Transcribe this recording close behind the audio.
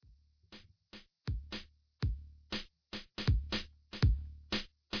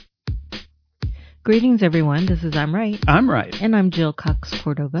Greetings, everyone. This is I'm Right. I'm Right. And I'm Jill Cox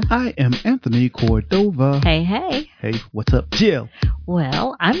Cordova. I am Anthony Cordova. Hey, hey. Hey, what's up, Jill?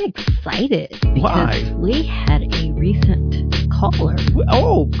 Well, I'm excited because Why? we had a recent caller.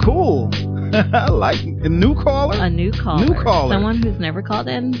 Oh, cool. I like a new caller? A new caller. New caller. Someone who's never called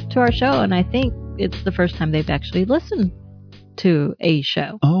in to our show, and I think it's the first time they've actually listened to a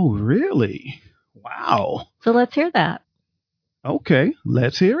show. Oh, really? Wow. So let's hear that. Okay,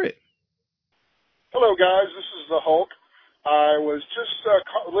 let's hear it. Hello, guys. This is the Hulk. I was just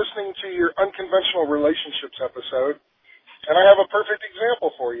listening to your unconventional relationships episode, and I have a perfect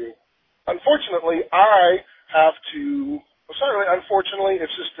example for you. Unfortunately, I have to, unfortunately,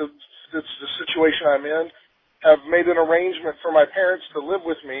 it's the situation I'm in, have made an arrangement for my parents to live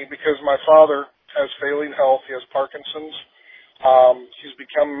with me because my father has failing health. He has Parkinson's. He's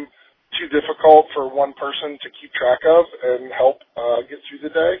become too difficult for one person to keep track of and help get through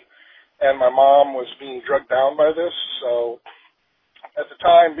the day. And my mom was being drugged down by this. So at the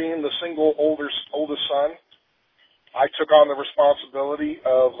time, being the single oldest son, I took on the responsibility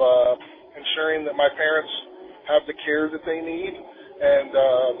of ensuring that my parents have the care that they need and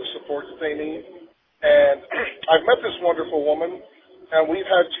the support that they need. And I've met this wonderful woman, and we've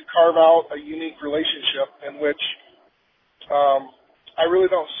had to carve out a unique relationship in which I really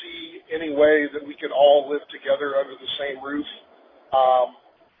don't see any way that we could all live together under the same roof.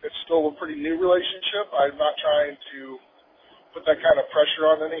 It's still a pretty new relationship. I'm not trying to put that kind of pressure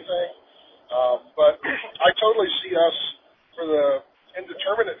on anything. But I totally see us for the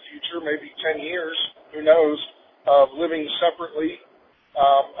indeterminate future, maybe 10 years, who knows, of living separately,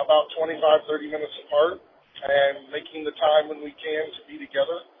 about 25, 30 minutes apart, and making the time when we can to be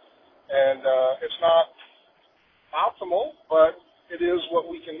together. And it's not optimal, but it is what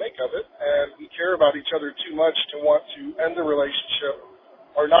we can make of it. And we care about each other too much to want to end the relationship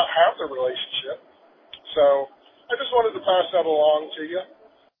or not have the relationship. So I just wanted to pass that along to you.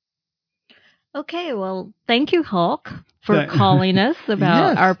 Okay, well, thank you, Hulk, for calling us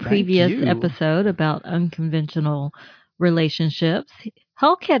about our previous episode about unconventional relationships.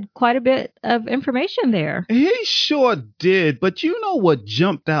 Hulk had quite a bit of information there. He sure did, but you know what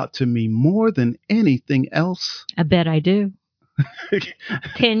jumped out to me more than anything else? I bet I do.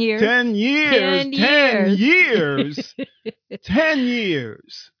 10 years. 10 years. 10 years. 10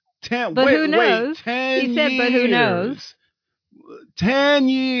 years. 10. But wait, who knows? Wait, 10 he said, years. but who knows? 10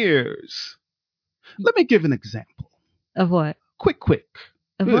 years. Let me give an example. Of what? Quick.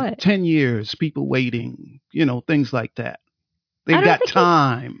 Of what? 10 years, people waiting, things like that. They've got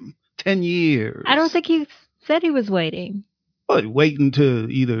time. 10 years. I don't think he said he was waiting. Well, waiting to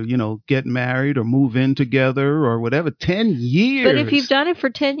either, get married or move in together or whatever. 10 years. But if you've done it for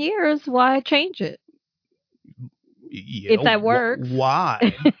 10 years, why change it? If that works.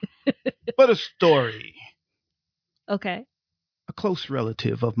 Why? But a story. Okay. A close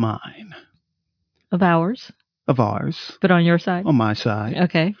relative of mine. Of ours? Of ours. But on your side? On my side.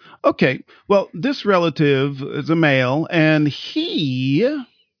 Okay. Okay. Well, this relative is a male, and he,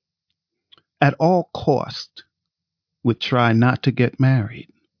 at all cost, would try not to get married.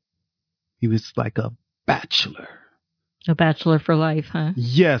 He was like a bachelor. A bachelor for life, huh?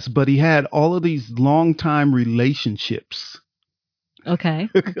 Yes, but he had all of these long-time relationships. Okay.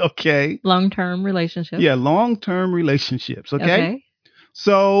 Okay. Long-term relationships. Yeah, long-term relationships. Okay.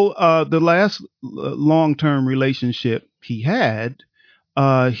 So the last long-term relationship he had,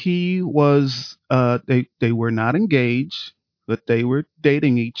 he was they were not engaged, but they were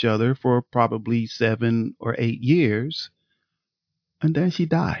dating each other for probably 7 or 8 years, and then she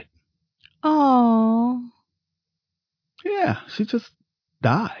died. Oh. Yeah, she just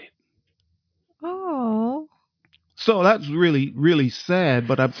died. Oh. So that's really, really sad.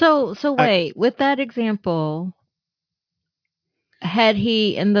 But So wait, with that example, had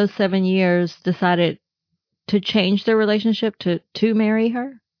he in those 7 years decided to change their relationship to marry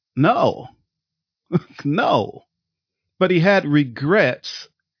her? No. No. But he had regrets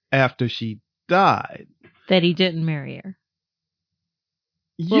after she died. That he didn't marry her.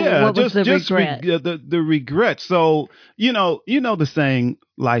 Yeah, what was the regret? The regret. So, the saying,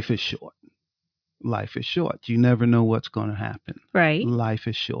 life is short. Life is short. You never know what's going to happen. Right. Life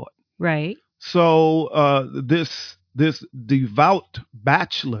is short. Right. So this devout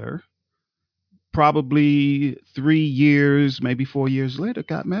bachelor, probably 3 years, maybe 4 years later,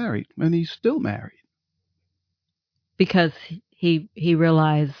 got married, and he's still married. Because he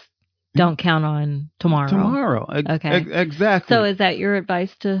realized, don't count on tomorrow. Tomorrow. Okay. Exactly. So is that your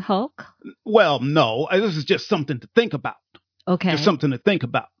advice to Hulk? Well, no. This is just something to think about. Okay. Just something to think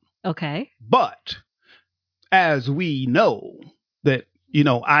about. Okay. But as we know that,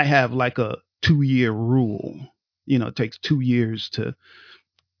 I have like a 2-year rule. It takes 2 years to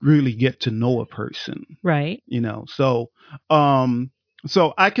really get to know a person. Right.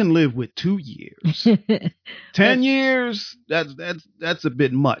 So I can live with 2 years. 10 years, that's a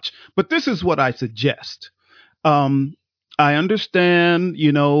bit much. But this is what I suggest. I understand,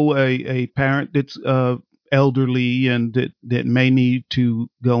 a parent that's elderly and that may need to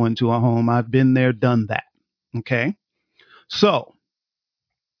go into a home. I've been there, done that. Okay. So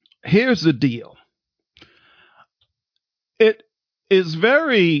here's the deal. It is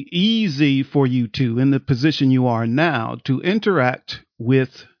very easy for you two, in the position you are now, to interact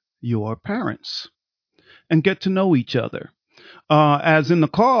with your parents and get to know each other. As in the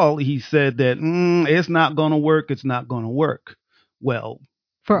call, he said that it's not going to work. It's not going to work. Well,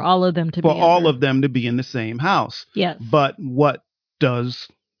 for all of them to be in the same house. Yes. But what does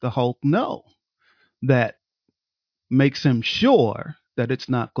the Hulk know that makes him sure that it's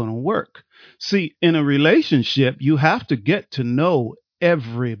not going to work? See, in a relationship, you have to get to know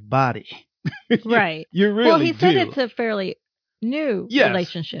everybody. Right. You really Well, he said do. it's a fairly new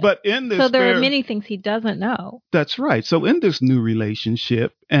relationship. But in this, so there are many things he doesn't know. That's right. So in this new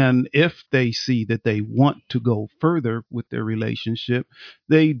relationship, and if they see that they want to go further with their relationship,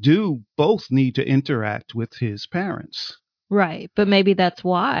 they do both need to interact with his parents. Right. But maybe that's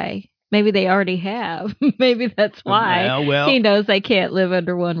why. Maybe they already have. Maybe that's why he knows they can't live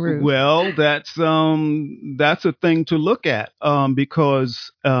under one roof. Well, that's a thing to look at,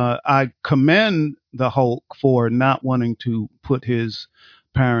 because I commend the Hulk for not wanting to put his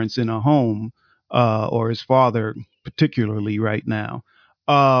parents in a home, or his father particularly right now.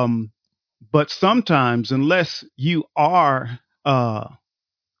 But sometimes, unless you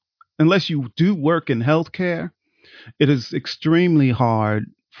do work in healthcare, it is extremely hard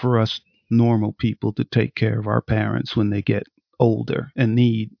for us normal people to take care of our parents when they get older and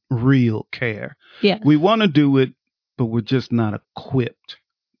need real care. Yes. We want to do it, but we're just not equipped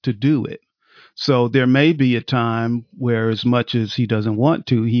to do it. So there may be a time where, as much as he doesn't want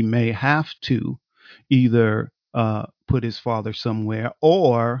to, he may have to either put his father somewhere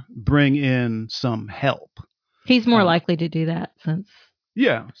or bring in some help. He's more likely to do that since...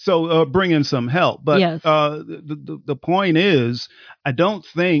 Yeah, so bring in some help. But yes. The point is, I don't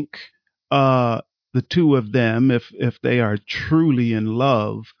think the two of them, if they are truly in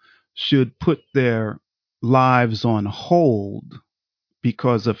love, should put their lives on hold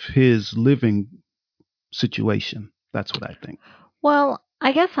because of his living situation. That's what I think. Well,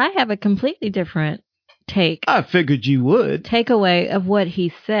 I guess I have a completely different take. I figured you would. Takeaway of what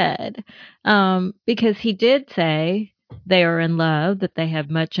he said, because he did say they are in love, that they have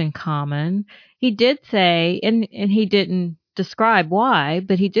much in common. He did say, and he didn't describe why,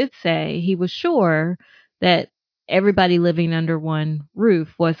 but he did say he was sure that everybody living under one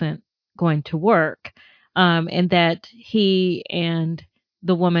roof wasn't going to work, and that he and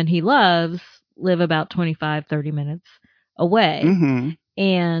the woman he loves live about 25-30 minutes away. Mm-hmm.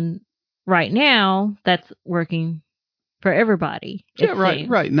 And right now, that's working for everybody. Yeah,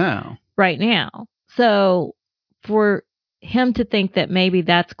 right now. Right now. So for him to think that maybe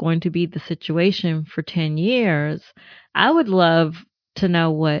that's going to be the situation for 10 years, I would love to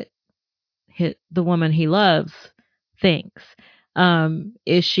know what the woman he loves thinks.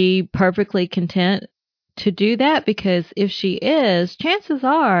 Is she perfectly content to do that? Because if she is, chances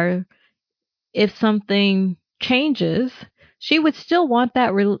are, if something changes, she would still want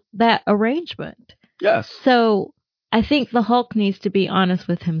that arrangement. Yes. So I think the Hulk needs to be honest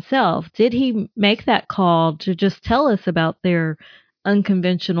with himself. Did he make that call to just tell us about their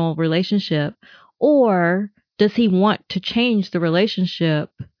unconventional relationship, or does he want to change the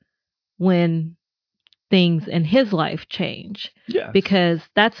relationship when things in his life change? Yes. Because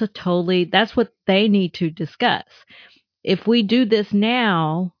that's what they need to discuss. If we do this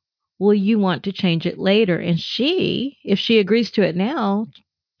now, will you want to change it later? And if she agrees to it now,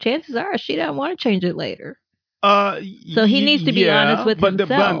 chances are she doesn't want to change it later. So he needs to be honest with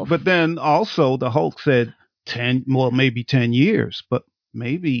himself. But then also the Hulk said maybe 10 years, but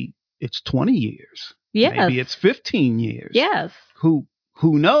maybe it's 20 years. Yes. Maybe it's 15 years. Yes. Who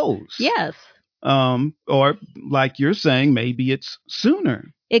knows? Yes. Or like you're saying, maybe it's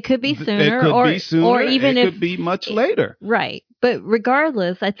sooner. It could be sooner. It could be sooner. Or even it could be much later. Right. But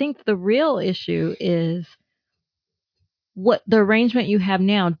regardless, I think the real issue is what the arrangement you have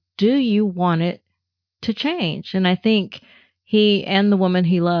now. Do you want it to change? And I think he and the woman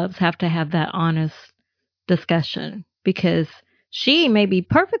he loves have to have that honest discussion, because she may be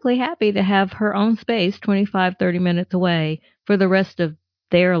perfectly happy to have her own space 25-30 minutes away for the rest of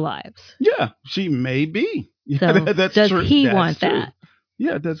their lives. Yeah, she may be. So that's does true. he That's want true. that?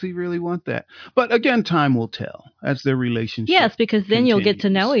 Yeah, does he really want that? But again, time will tell as their relationship. Yes, because then you'll get to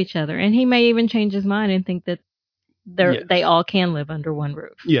know each other, and he may even change his mind and think that they all can live under one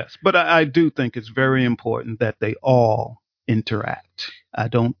roof. Yes, but I do think it's very important that they all interact. I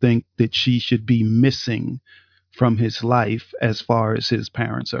don't think that she should be missing from his life as far as his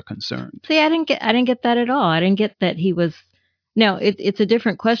parents are concerned. See, I didn't get that at all. I didn't get that he was. No, it's a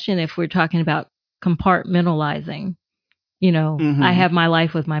different question if we're talking about compartmentalizing. You know, I have my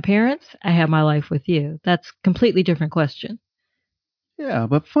life with my parents. I have my life with you. That's a completely different question. Yeah,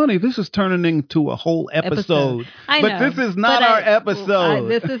 but funny, this is turning into a whole episode. I know. But this is not our episode.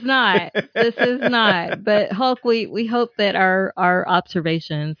 This is not. This is not. But Hulk, we hope that our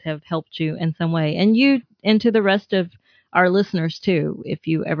observations have helped you in some way, and to the rest of our listeners too, if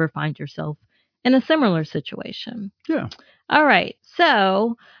you ever find yourself in a similar situation. Yeah. All right.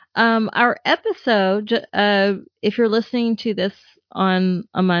 So, our episode, if you're listening to this on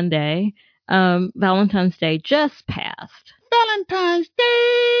a Monday, Valentine's Day just passed. Valentine's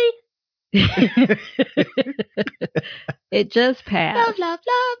Day. It just passed. Love, love,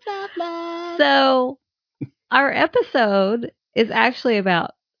 love, love, love. So our episode is actually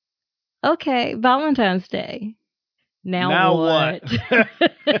about, okay, Valentine's Day. Now what?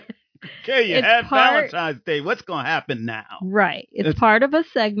 Okay, you had Valentine's Day. What's going to happen now? Right. It's part of a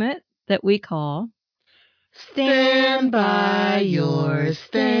segment that we call Stand by Your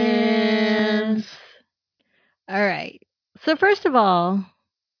Stance. All right. So first of all,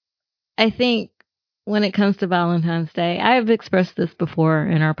 I think when it comes to Valentine's Day, I have expressed this before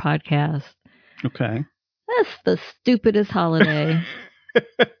in our podcast. Okay. That's the stupidest holiday.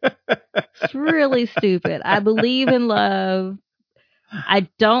 It's really stupid. I believe in love. I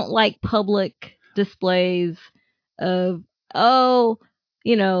don't like public displays of,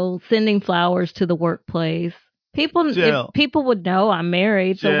 sending flowers to the workplace. People would know I'm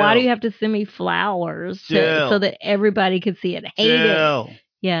married, so why do you have to send me flowers so that everybody could see it? Hate it.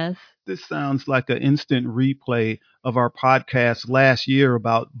 Yes. This sounds like an instant replay of our podcast last year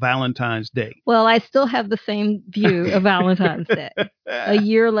about Valentine's Day. Well, I still have the same view of Valentine's Day a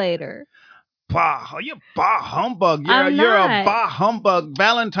year later. You're bah humbug. You're a bah humbug.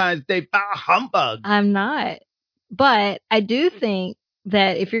 Valentine's Day bah humbug. I'm not. But I do think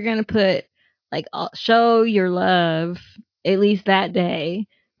that if you're going to put, show your love at least that day,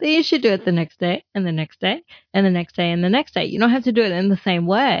 then you should do it the next day and the next day and the next day and the next day. You don't have to do it in the same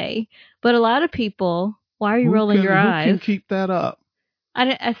way. But a lot of people, why are you rolling your eyes? Who can keep that up?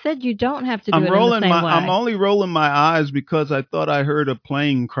 I said you don't have to do it in the same way. I'm only rolling my eyes because I thought I heard a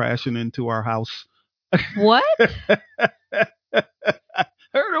plane crashing into our house. What? I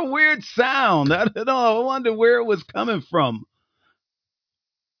heard a weird sound. I don't know. I wonder where it was coming from.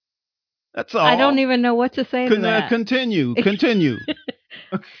 That's all. I don't even know what to say to that. Continue.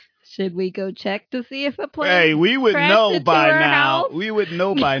 Should we go check to see if a plane? Hey, we would know by now. We would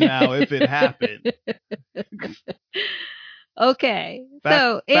know by now if it happened. Okay.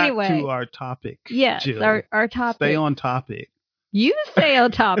 Back anyway, to our topic. Yes, Jill. our topic. Stay on topic. You stay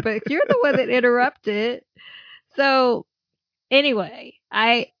on topic. You're the one that interrupted. So anyway,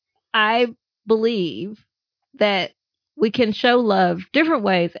 I believe that we can show love different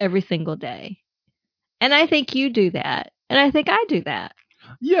ways every single day. And I think you do that. And I think I do that.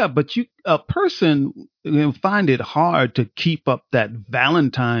 Yeah, but a person will find it hard to keep up that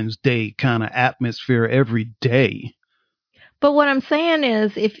Valentine's Day kind of atmosphere every day. But what I'm saying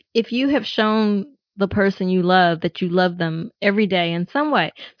is if you have shown the person you love that you love them every day in some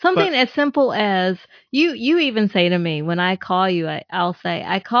way, something as simple as you even say to me when I call you, I'll say,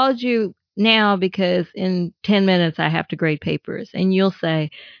 I called you now because in 10 minutes I have to grade papers. And you'll say,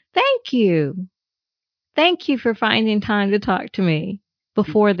 thank you. Thank you for finding time to talk to me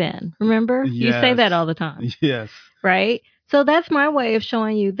before then. Remember? Yes. You say that all the time. Yes. Right? So that's my way of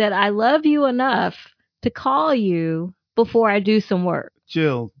showing you that I love you enough to call you before I do some work.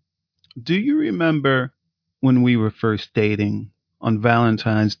 Jill, do you remember when we were first dating on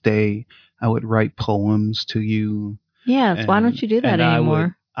Valentine's Day? I would write poems to you. Yes. Why don't you do that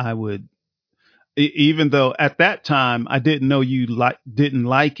anymore? I would, even though at that time I didn't know you didn't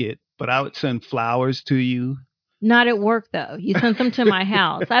like it, but I would send flowers to you. Not at work, though. You sent them to my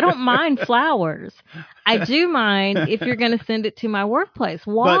house. I don't mind flowers. I do mind if you're going to send it to my workplace.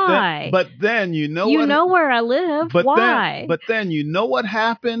 Why? But then you know you know where I live. Why? But then you know what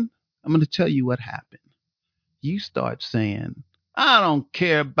happened? I'm going to tell you what happened. You start saying, I don't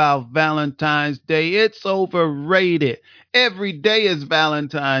care about Valentine's Day. It's overrated. Every day is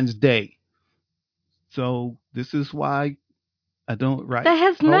Valentine's Day. So this is why I don't write. That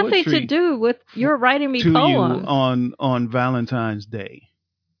has nothing to do with your writing me to poems you on Valentine's Day.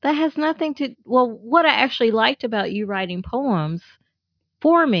 That has nothing to. Well, what I actually liked about you writing poems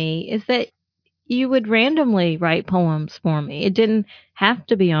for me is that you would randomly write poems for me. It didn't have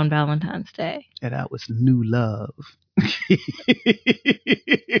to be on Valentine's Day. And that was new love.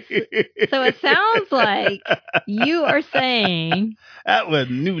 So it sounds like you are saying that was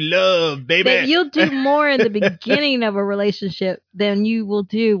new love, baby. That you'll do more in the beginning of a relationship than you will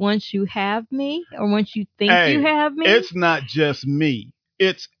do once you have me or once you think you have me. It's not just me.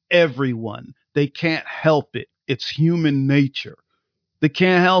 It's everyone. They can't help it. It's human nature. They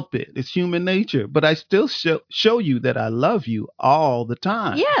can't help it. It's human nature. But I still show you that I love you all the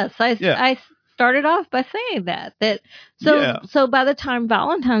time. Yes, I started off by saying that. So by the time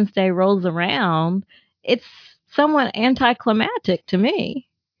Valentine's Day rolls around, it's somewhat anticlimactic to me.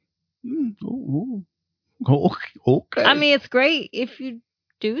 Okay. I mean, it's great if you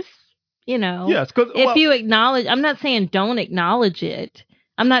do, Yes, if you acknowledge. I'm not saying don't acknowledge it.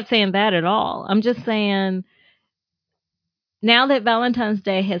 I'm not saying that at all. I'm just saying, now that Valentine's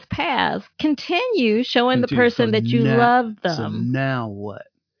Day has passed, continue showing the person that you love them. So now what?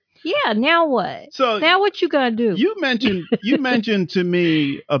 Yeah, now what? So now what you gonna do? You mentioned to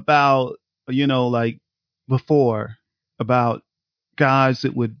me about, like before, about guys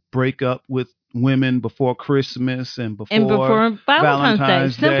that would break up with women before Christmas and before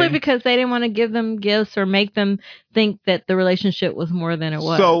Valentine's Day, simply because they didn't want to give them gifts or make them think that the relationship was more than it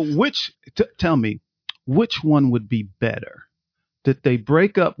was. So tell me, which one would be better? Did they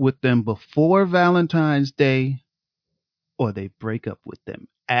break up with them before Valentine's Day, or they break up with them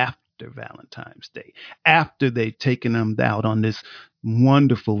after Valentine's Day, after they've taken them out on this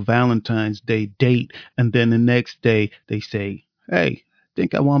wonderful Valentine's Day date, and then the next day they say, hey, I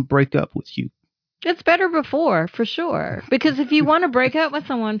think I want to break up with you? It's better before, for sure. Because if you want to break up with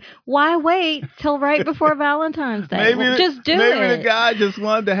someone, why wait till right before Valentine's Day? Just do it. Maybe the guy just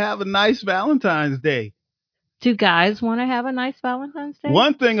wanted to have a nice Valentine's Day. Do guys want to have a nice Valentine's Day?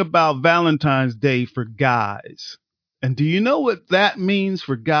 One thing about Valentine's Day for guys, and do you know what that means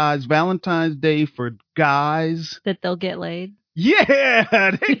for guys? Valentine's Day for guys? That they'll get laid? Yeah,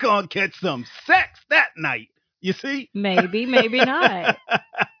 they're going to get some sex that night. You see? Maybe, maybe not.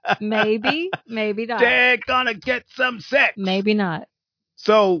 Maybe not. They're going to get some sex. Maybe not.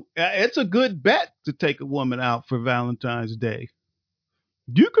 So it's a good bet to take a woman out for Valentine's Day.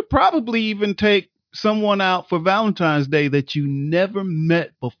 You could probably even take someone out for Valentine's Day that you never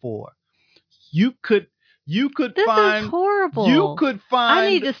met before. You could this find. This is horrible. You could find. I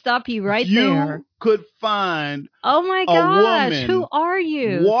need to stop you right there. You could find. Oh my gosh! Who are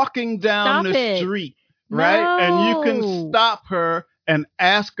you? Walking down the street, right? No. And you can stop her and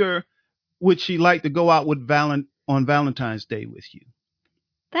ask her, would she like to go out with on Valentine's Day with you?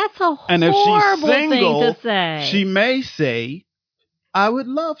 That's a horrible and if she's single, thing to say. She may say, I would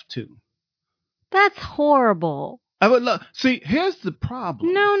love to. That's horrible. I would love. See, here's the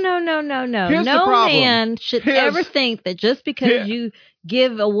problem. No. Here's no the problem. Man should ever think that just because you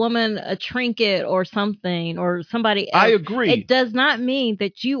give a woman a trinket or something or somebody else, I agree. It does not mean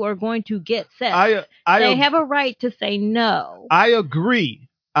that you are going to get sex. They have a right to say no. I agree.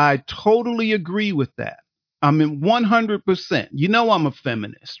 I totally agree with that. I mean, 100%. You know I'm a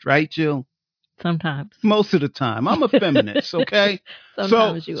feminist, right, Jill? Sometimes. Most of the time. I'm a feminist, okay?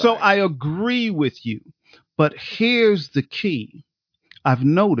 Sometimes you are. So I agree with you. But here's the key. I've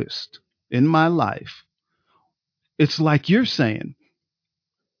noticed in my life, it's like you're saying,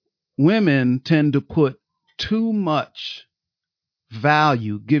 women tend to put too much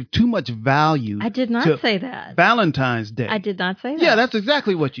value, give too much value. I did not say that. Valentine's Day. I did not say that. Yeah, that's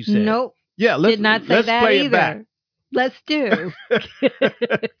exactly what you said. Nope. Yeah, did not say that play either. It back. Let's do.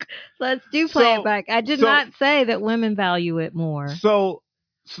 Let's do play it back. I did not say that women value it more.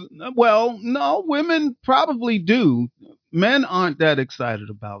 Well, no, women probably do. Men aren't that excited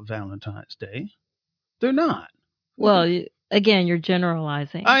about Valentine's Day. They're not. Well, again, you're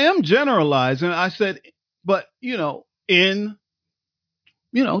generalizing. I am generalizing. I said, but, every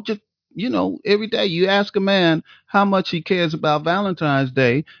day you ask a man how much he cares about Valentine's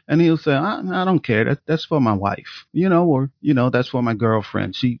Day, and he'll say, I don't care. That's for my wife, or, that's for my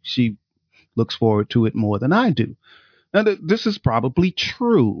girlfriend. She looks forward to it more than I do. And this is probably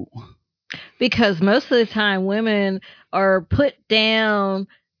true. Because most of the time women are put down,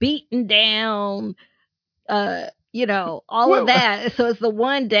 beaten down, all of that. So it's the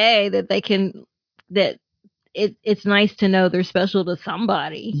one day that they can, that it's nice to know they're special to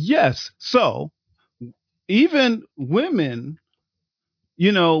somebody. Yes. So even women,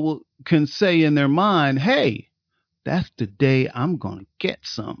 can say in their mind, hey, that's the day I'm going to get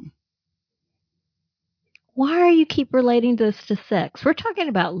some. Why are you keep relating this to sex? We're talking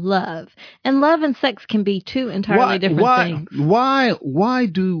about love, and love and sex can be two entirely different things. Why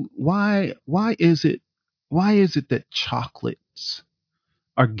is it that chocolates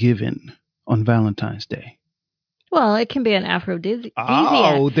are given on Valentine's Day? Well, it can be an aphrodisiac.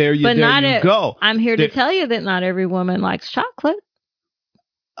 Oh, there you go. I'm here to tell you that not every woman likes chocolate.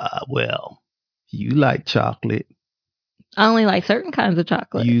 Well, you like chocolate. I only like certain kinds of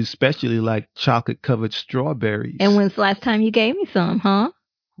chocolate. You especially like chocolate-covered strawberries. And when's the last time you gave me some, huh?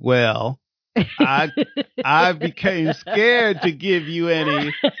 Well, I became scared to give you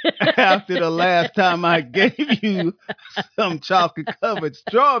any after the last time I gave you some chocolate-covered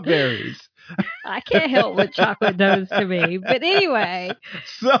strawberries. I can't help what chocolate does to me. But anyway.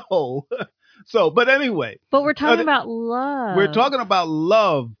 But anyway. But we're talking about love. We're talking about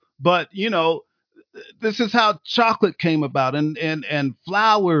love. But, this is how chocolate came about and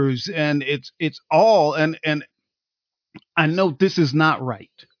flowers. And it's all. And I know this is not right.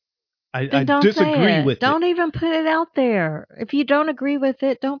 I disagree with it. Don't even put it out there. If you don't agree with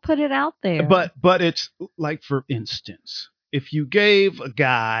it, don't put it out there. But it's like, for instance, if you gave a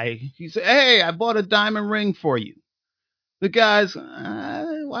guy, he said, "Hey, I bought a diamond ring for you." The guy's,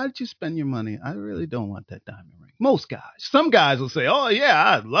 "Why did you spend your money? I really don't want that diamond ring." Most guys. Some guys will say, "Oh, yeah,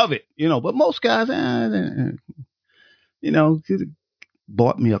 I love it." But most guys,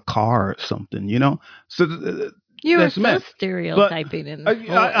 bought me a car or something, So you are so stereotyping in this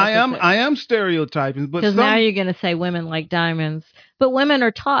I am stereotyping, but because now you're going to say women like diamonds, but women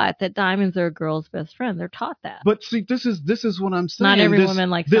are taught that diamonds are a girl's best friend. They're taught that. But see, this is what I'm saying. Not every woman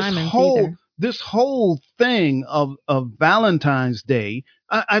likes diamonds either. This whole thing of Valentine's Day,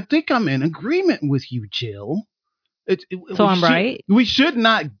 I think I'm in agreement with you, Jill. I'm right. We should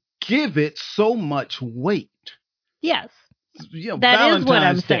not give it so much weight. Yes. That Valentine's is what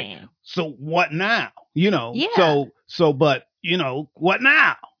I'm Day. saying. So what now? Yeah. But what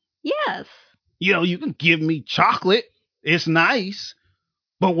now? Yes. You can give me chocolate. It's nice.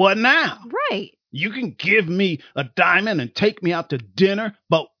 But what now? Right. You can give me a diamond and take me out to dinner.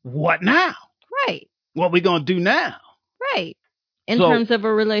 But what now? Right. What we going to do now? Right. In terms of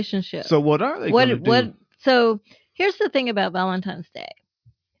a relationship. So what are they going to do? So here's the thing about Valentine's Day.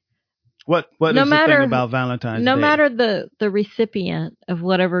 What is the thing about Valentine's Day? No matter the recipient of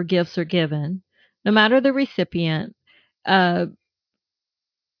whatever gifts are given, no matter the recipient,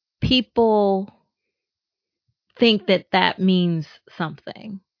 people think that means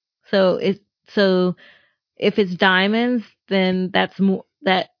something. So if it's diamonds, then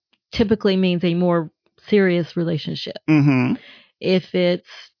that typically means a more serious relationship. Mm-hmm. If it's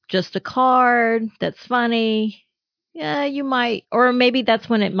just a card that's funny, yeah, you might, or maybe that's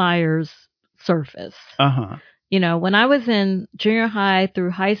when admirers surface. Uh-huh. When I was in junior high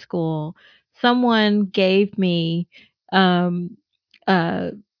through high school, someone gave me, every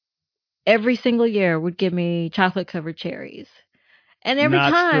single year would give me chocolate covered cherries. And every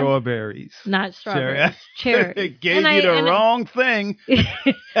time. Not strawberries. Cherries. It gave you the wrong thing.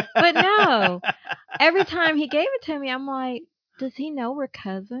 But no, every time he gave it to me, I'm like, does he know we're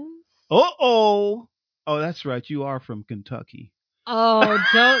cousins? Uh-oh. Oh, that's right. You are from Kentucky. Oh,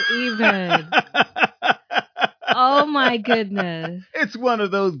 don't even. Oh, my goodness. It's one of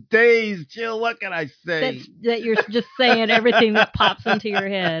those days, Jill. What can I say? That you're just saying everything that pops into your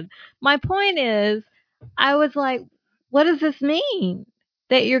head. My point is, I was like, what does this mean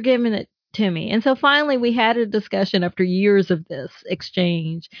that you're giving it to me? And so finally we had a discussion after years of this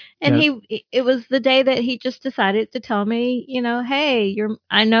exchange. And it was the day that he just decided to tell me, hey,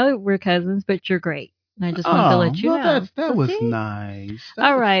 I know we're cousins, but you're great. And I just wanted to let you know. That was nice.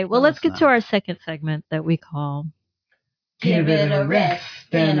 All right. Well, let's get to our second segment that we call Give It a Rest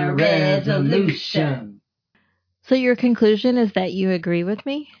and a Resolution. So your conclusion is that you agree with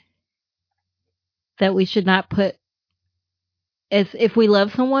me? That we should not put, as if we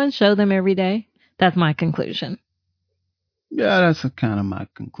love someone, show them every day? That's my conclusion. Yeah, that's kind of my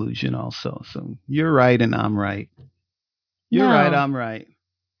conclusion also. So you're right and I'm right. You're right, I'm right.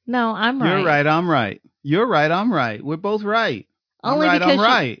 No, I'm right. You're right, I'm right. You're right, I'm right. We're both right. Only I'm right, because I'm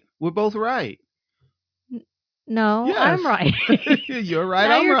right. We're both right. No, yes. I'm right. You're right,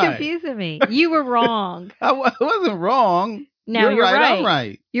 now I'm you're right. You're confusing me. You were wrong. I wasn't wrong. Now you're right, I'm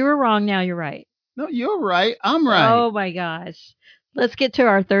right. You were wrong, now you're right. No, you're right, I'm right. Oh my gosh. Let's get to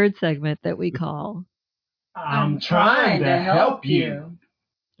our third segment that we call I'm trying to help you.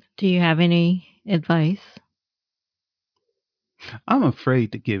 Do you have any advice? I'm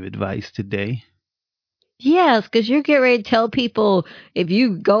afraid to give advice today. Yes, because you're getting ready to tell people if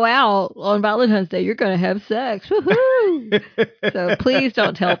you go out on Valentine's Day, you're going to have sex. Woohoo! So please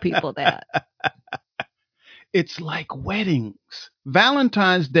don't tell people that. It's like weddings.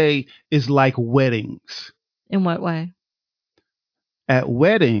 Valentine's Day is like weddings. In what way? At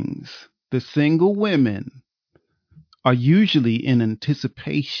weddings, the single women are usually in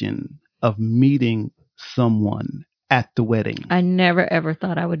anticipation of meeting someone at the wedding. I never ever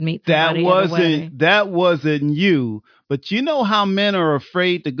thought I would meet somebody at a wedding. That wasn't you. But you know how men are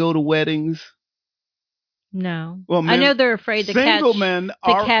afraid to go to weddings? No. Well, I know they're afraid to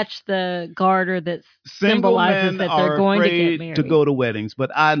catch the garter that symbolizes that they're going to get married. To go to weddings,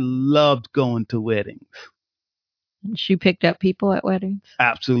 but I loved going to weddings. She picked up people at weddings?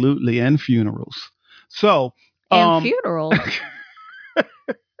 Absolutely, and funerals. So, funerals?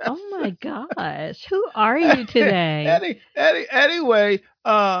 Oh my gosh. Who are you today? Anyway,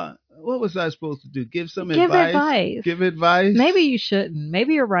 what was I supposed to do? Give advice? Give advice? Maybe you shouldn't.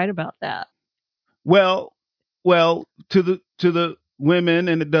 Maybe you're right about that. Well, to the women,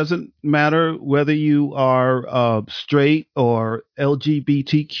 and it doesn't matter whether you are straight or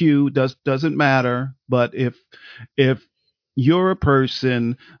LGBTQ, doesn't matter. But if you're a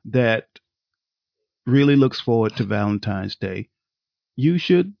person that really looks forward to Valentine's Day, you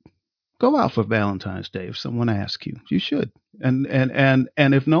should go out for Valentine's Day. If someone asks you, you should. And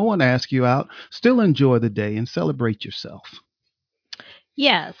if no one asks you out, still enjoy the day and celebrate yourself.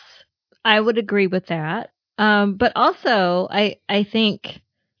 Yes, I would agree with that. But also, I think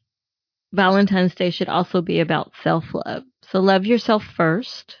Valentine's Day should also be about self-love. So love yourself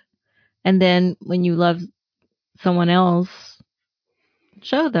first. And then when you love someone else,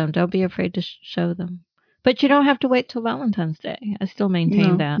 show them. Don't be afraid to show them. But you don't have to wait till Valentine's Day. I still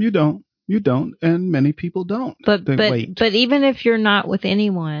maintain that. You don't. You don't. And many people don't. But even if you're not with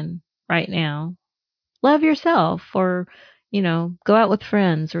anyone right now, love yourself, or, go out with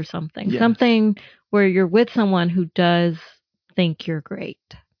friends or something. Yes. Something where you're with someone who does think you're great.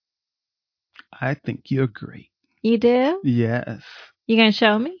 I think you're great. You do? Yes. You gonna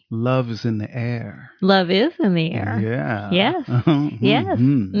show me? Love is in the air. Love is in the air. Yeah. Yes. Yes.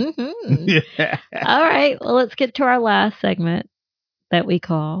 Mm-hmm. Yeah. All right. Well, let's get to our last segment that we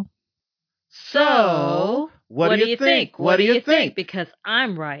call. So, what do you think? What do you think? Because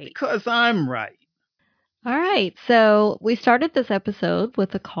I'm right. Because I'm right. All right. So we started this episode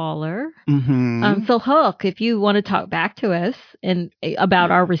with a caller. Mm-hmm. So Hulk, if you want to talk back to us and about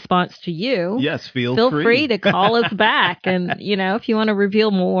our response to you, yes, feel free to call us back. And, if you want to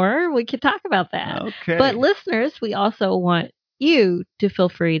reveal more, we could talk about that. Okay. But listeners, we also want you to feel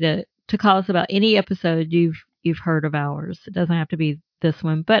free to call us about any episode you've heard of ours. It doesn't have to be this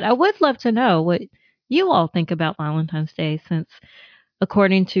one. But I would love to know what you all think about Valentine's Day, since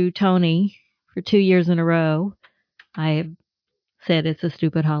according to Tony, for 2 years in a row, I have said it's a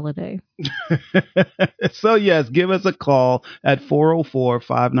stupid holiday. So, yes, give us a call at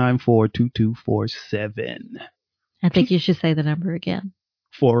 404-594-2247. I think you should say the number again.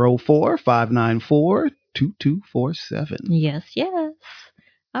 404-594-2247. Yes, yes.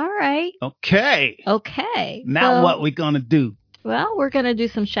 All right. Okay. Now what we going to do? Well, we're going to do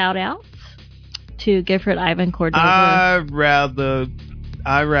some shout-outs to Gifford Ivan Cordova.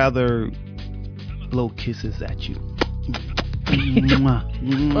 I rather blow kisses at you.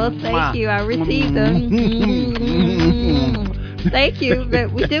 Well, thank you. I received them. Thank you.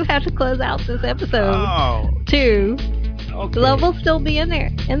 But we do have to close out this episode too. Okay. Love will still be in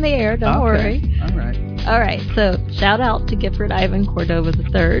the air. Don't worry. All right. So shout out to Gifford Ivan Cordova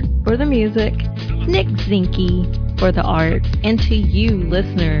III for the music, Nick Zinke for the art, and to you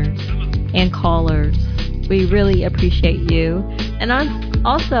listeners and callers. We really appreciate you. And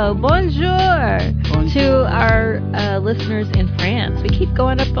also, bonjour to our listeners in France. We keep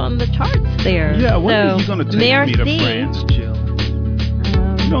going up on the charts there. Yeah, when are you going to take me to France, Jill?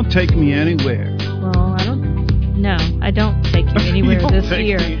 You don't take me anywhere. Well, I don't take you anywhere this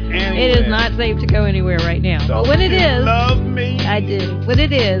year. It is not safe to go anywhere right now. But when it is, love me. I do. When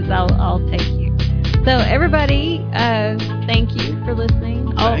it is, I'll take you. So everybody, thank you for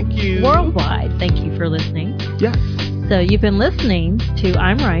listening. Thank you. Worldwide, thank you for listening. Yes. So you've been listening to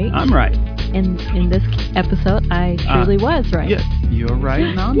I'm Right. I'm Right. And in this episode, I truly was right. Yes, you're right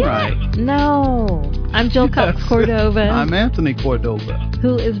and I'm right. No. I'm Jill Cordova. I'm Anthony Cordova.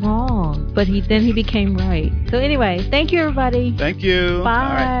 Who is wrong, but he became right. So anyway, thank you, everybody. Thank you. Bye.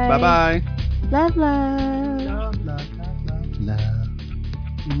 All right. Bye-bye. Love. Love, love, love, love.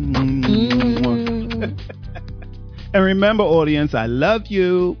 And remember, audience, I love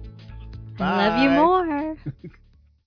you. Bye. I love you more.